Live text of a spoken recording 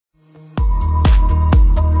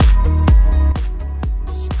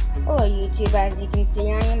YouTube. As you can see,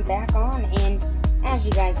 I am back on, and as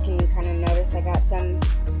you guys can kind of notice, I got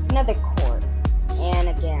another quartz and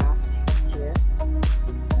a ghast here.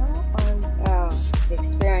 Oh, it's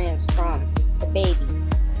experienced from the baby.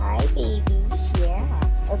 Hi, baby. Yeah.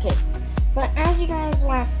 Okay. But as you guys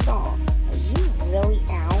last saw, are you really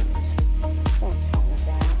out? Don't tell me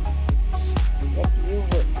that. Yep, you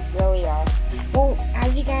really are. Well,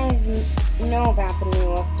 as you guys know about the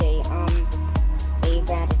new update, they've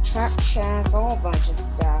added trap chests, a whole bunch of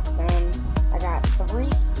stuff, and I got 3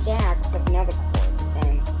 stacks of nether quartz,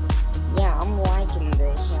 and yeah, I'm liking the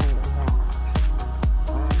hearing of that.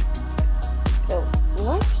 So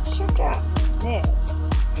let's check out this.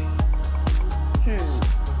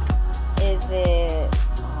 Is it?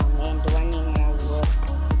 Oh man, do I need more wood?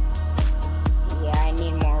 Yeah, I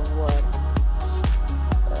need more wood.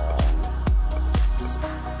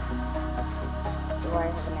 Do I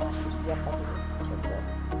have an axe? Yep, I do. Okay, good.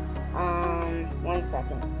 1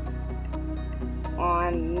 second.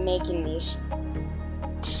 I'm making these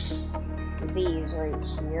right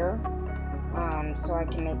here. So I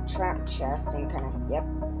can make trap chests and kind of, yep,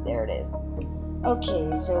 there it is.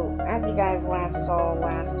 Okay, so as you guys saw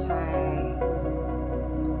last time,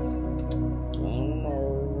 game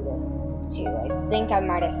mode 2. I think I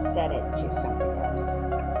might have set it to something else.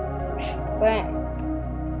 But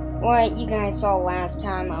what you guys saw last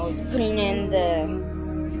time, I was putting in the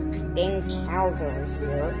dang cows over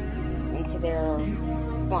here into their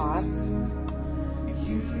spots.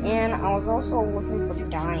 And I was also looking for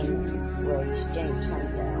diamonds, which didn't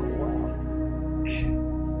turn out well.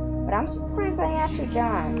 But I'm surprised I actually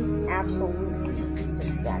got absolutely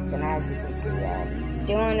 6 stacks, and as you can see, I'm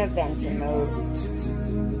still in adventure mode.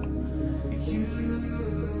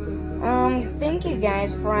 Thank you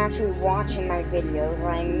guys for actually watching my videos.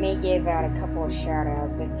 I may give out a couple of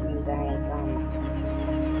shoutouts if you guys,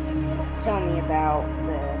 tell me about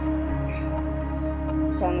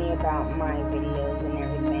my videos and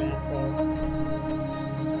everything, so,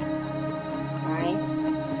 alright.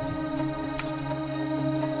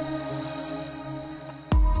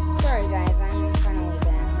 Sorry guys, I'm finally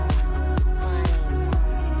back. I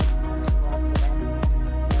interrupted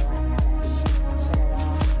everything, so I had to shut it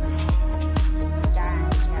off. Die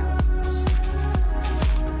count.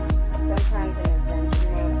 Sometimes in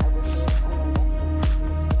adventure mode, I wish it was only that.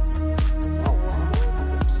 Oh wow,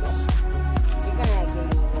 okay. You're gonna give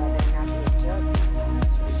me leather, not be a jerk.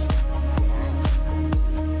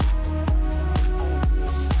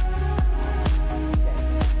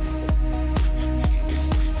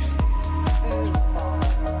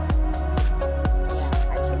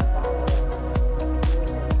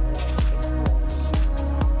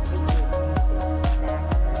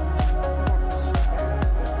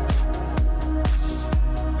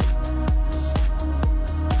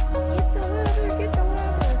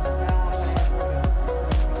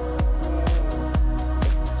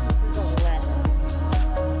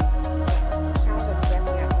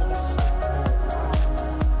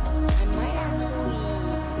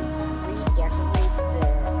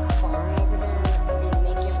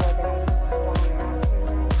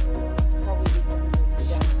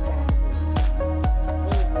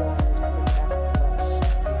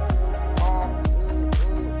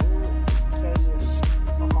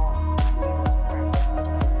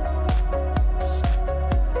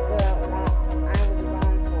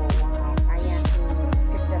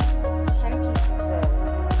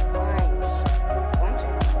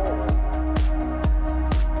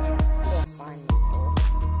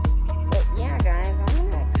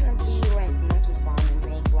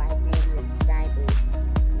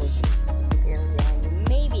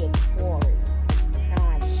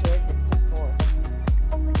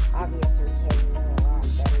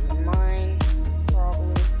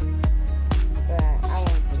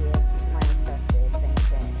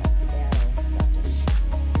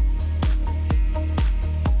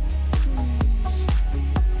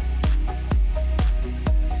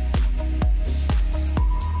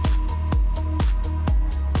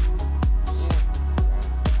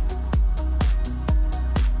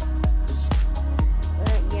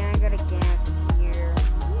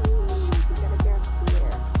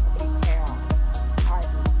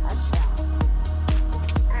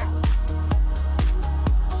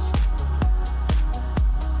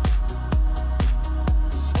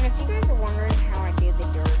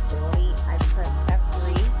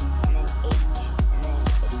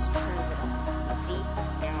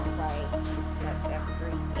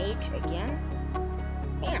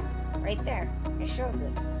 right there. It shows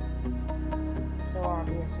it. So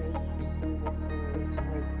obviously you can see this is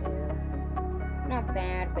right there. Not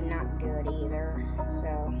bad, but not good either.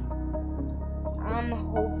 So I'm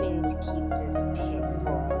hoping to keep this pit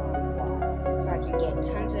for a long while, so I can get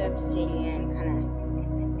tons of obsidian, kinda...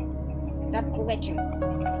 Stop glitching.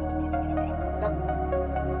 Stop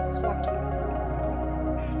flucking.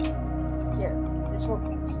 Here, this will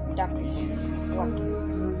stop flucking.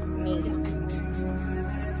 Made it.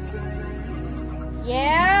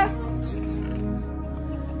 Yeah?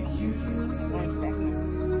 1 second.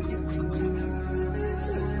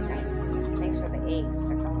 Nice. Thanks for the eggs,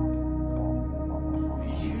 suckers.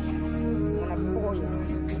 I'm gonna boil.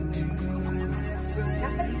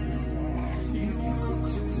 Nothing.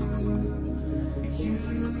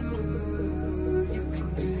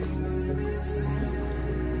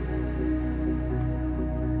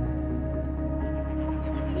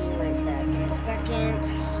 Be right back in a second.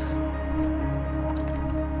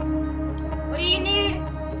 What do you need?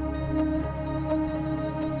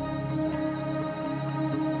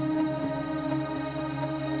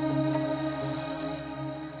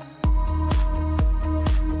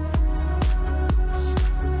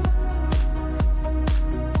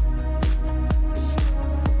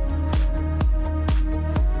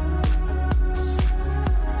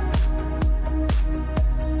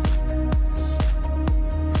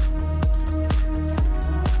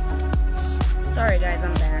 Sorry guys,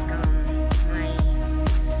 I'm back. My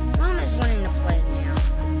mom is wanting to play now.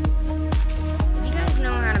 If you guys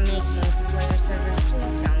know how to make multiplayer servers,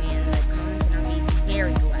 please tell me in the comments and I'll be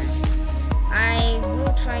very glad. I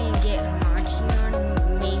will try and get Hamachi on,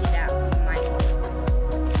 maybe that might work.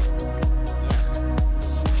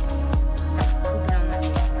 Stop pooping on my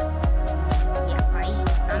floor. Yeah,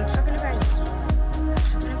 I'm talking about you. I'm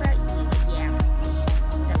talking about you, yeah.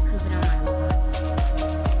 Stop pooping on my floor.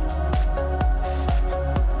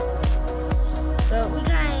 But we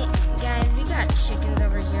got chickens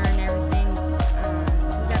over here and everything. We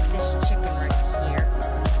got this chicken right here.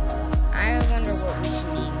 I wonder what we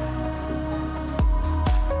should name.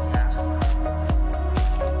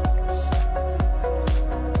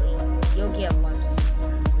 You'll get lucky.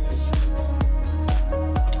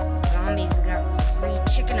 Zombies, we got free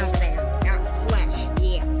chicken over there. Not flesh,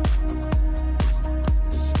 yeah.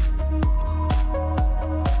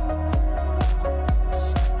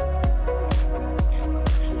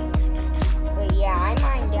 Yeah, I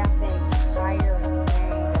mined out the entire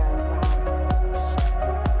thing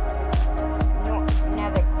of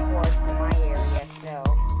nether quartz in my area, so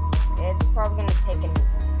it's probably going to take a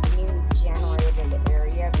new generated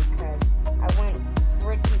area because I went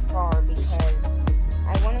pretty far because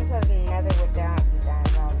I went into the nether without you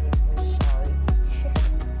guys, obviously, sorry.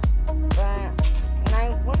 But when I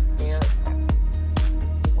went there,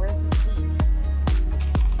 where's the seeds?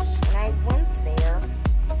 When I went there,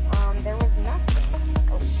 there was nothing.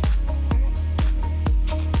 Oh,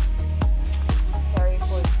 sorry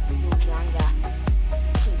for you younger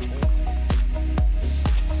people.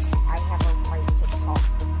 I have a right to talk.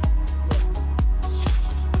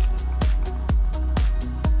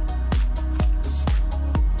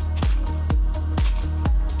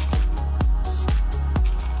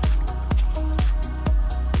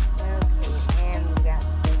 Okay, and we got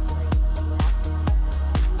this right here.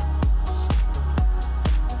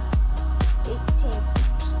 18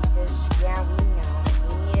 pieces, yeah, we know.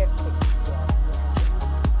 We need to fix it up, yeah.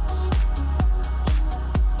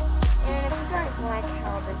 And if you guys like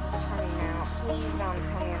how this is turning out, please tell me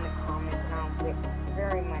in the comments, and I'll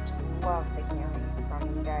very much love to hearing from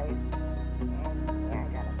you guys. And yeah, I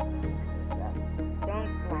gotta fix this up. Stone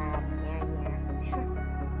slabs, yeah.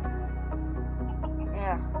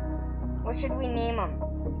 Ugh. What should we name him?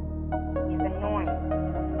 He's annoying.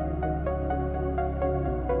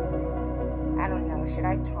 I don't know, should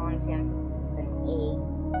I taunt him with an A?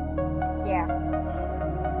 Yes.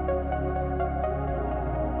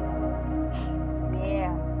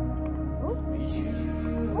 Yeah. Oop.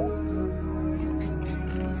 Oop.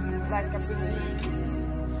 Like a bee.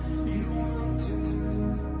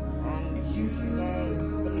 Guys,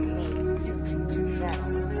 didn't make that.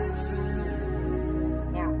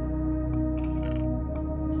 Now.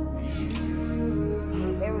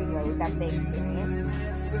 There we go, we got the experience.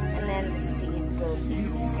 And then the seeds go to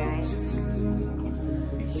these guys.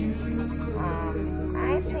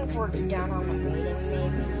 I think we're done on the mating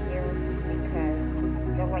maybe here because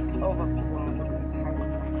they're like overflowing this entire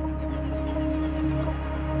thing.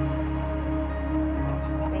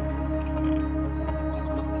 Thank you.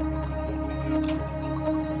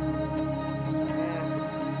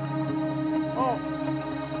 Oh,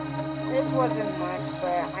 this wasn't much,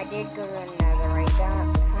 but I did go to the nether. I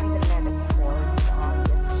got tons of nether quartz,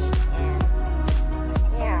 obviously, and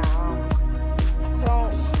yeah, so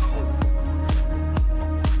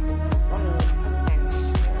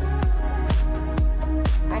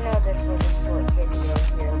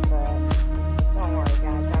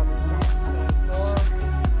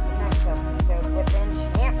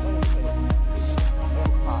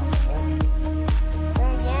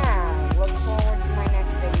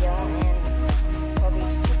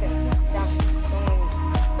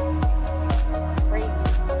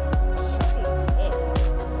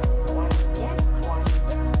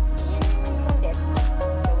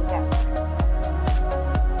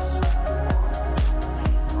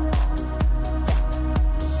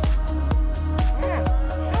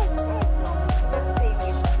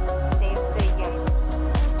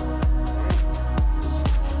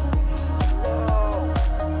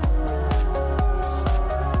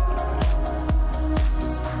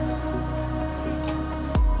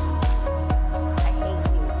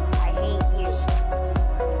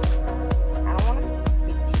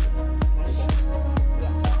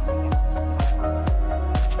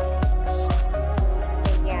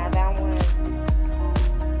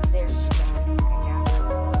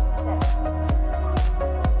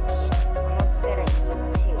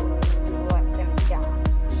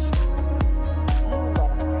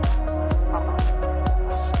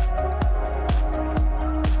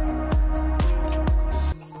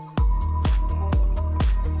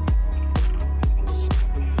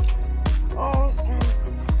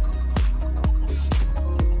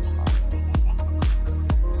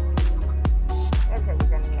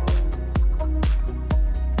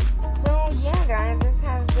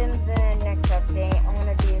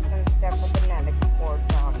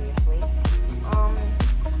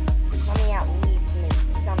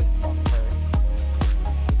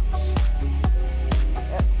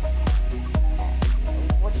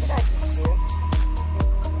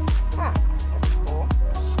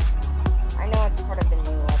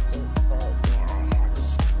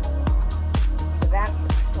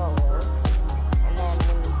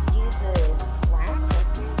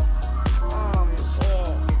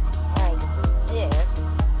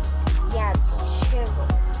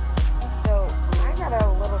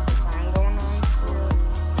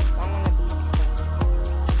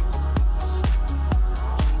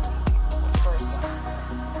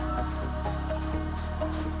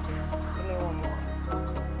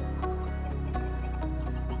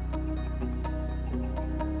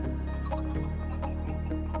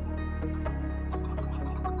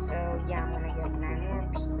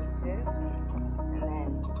pieces. And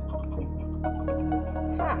then,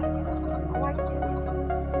 I like this.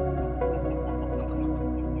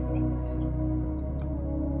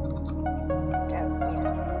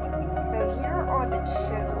 So here are the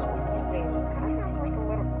chisels. They kind of have like a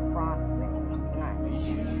little cross thing. It's nice.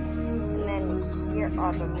 And then here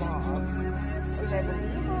are the logs, which I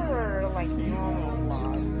believe are like normal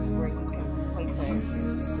logs where you can place it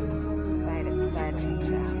side to side like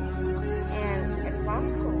that. And if I'm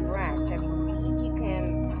correct, I believe you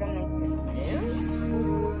can put them into stairs.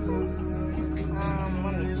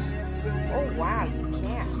 Let me check. Oh wow, you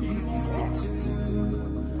can. Sick.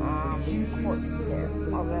 Quartz stairs.